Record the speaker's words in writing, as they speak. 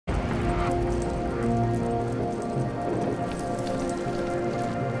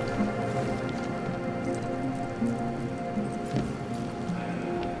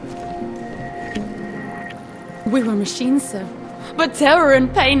We were machines, sir. But terror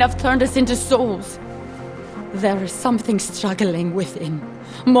and pain have turned us into souls. There is something struggling within.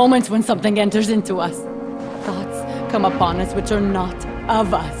 Moments when something enters into us. Thoughts come upon us which are not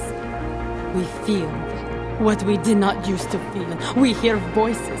of us. We feel what we did not used to feel. We hear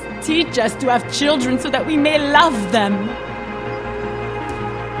voices teach us to have children so that we may love them.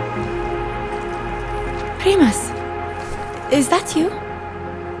 Primus, is that you?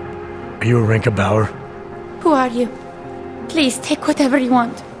 Are you Inreka Bauer? Who are you? Please, take whatever you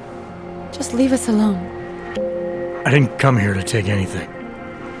want. Just leave us alone. I didn't come here to take anything.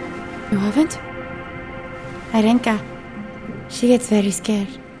 You haven't? Inreka, she gets very scared.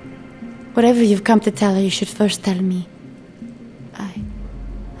 Whatever you've come to tell her, you should first tell me.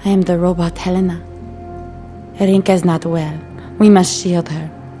 I am the robot Helena. Inreka is not well. We must shield her.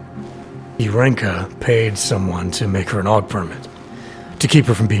 Inreka paid someone to make her an AUG permit, to keep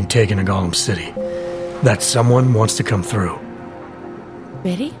her from being taken to Golem City. That someone wants to come through.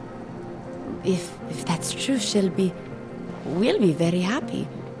 Really? If that's true, we'll be very happy.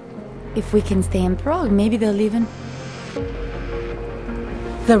 If we can stay in Prague, maybe they'll even...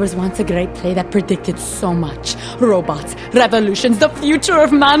 There was once a great play that predicted so much. Robots, revolutions, the future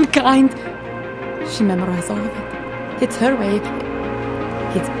of mankind. She memorized all of it. It's her way.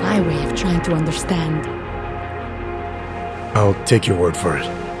 It's my way of trying to understand. I'll take your word for it.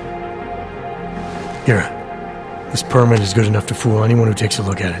 Here, this permit is good enough to fool anyone who takes a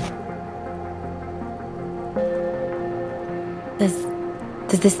look at it.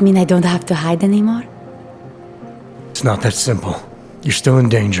 Does this mean I don't have to hide anymore? It's not that simple. You're still in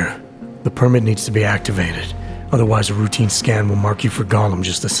danger. The permit needs to be activated. Otherwise, a routine scan will mark you for Golem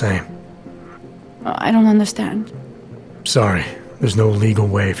just the same. I don't understand. Sorry, there's no legal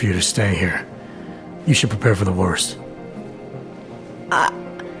way for you to stay here. You should prepare for the worst.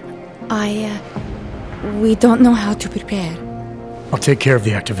 We don't know how to prepare. I'll take care of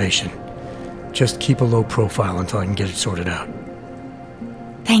the activation. Just keep a low profile until I can get it sorted out.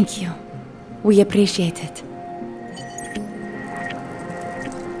 Thank you. We appreciate it.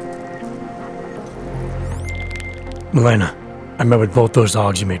 Milena, I met with both those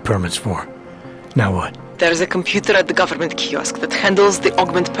AUGs you made permits for. Now what? There's a computer at the government kiosk that handles the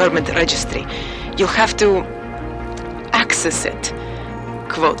augment permit registry. You'll have to access it,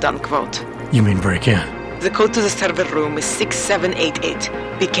 quote unquote. You mean break in? The code to the server room is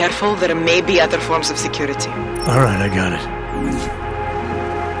 6788. Be careful, there may be other forms of security. Alright, I got it.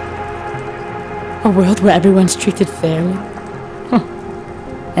 A world where everyone's treated fairly? Huh.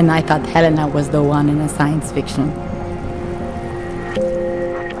 And I thought Helena was the one in a science fiction.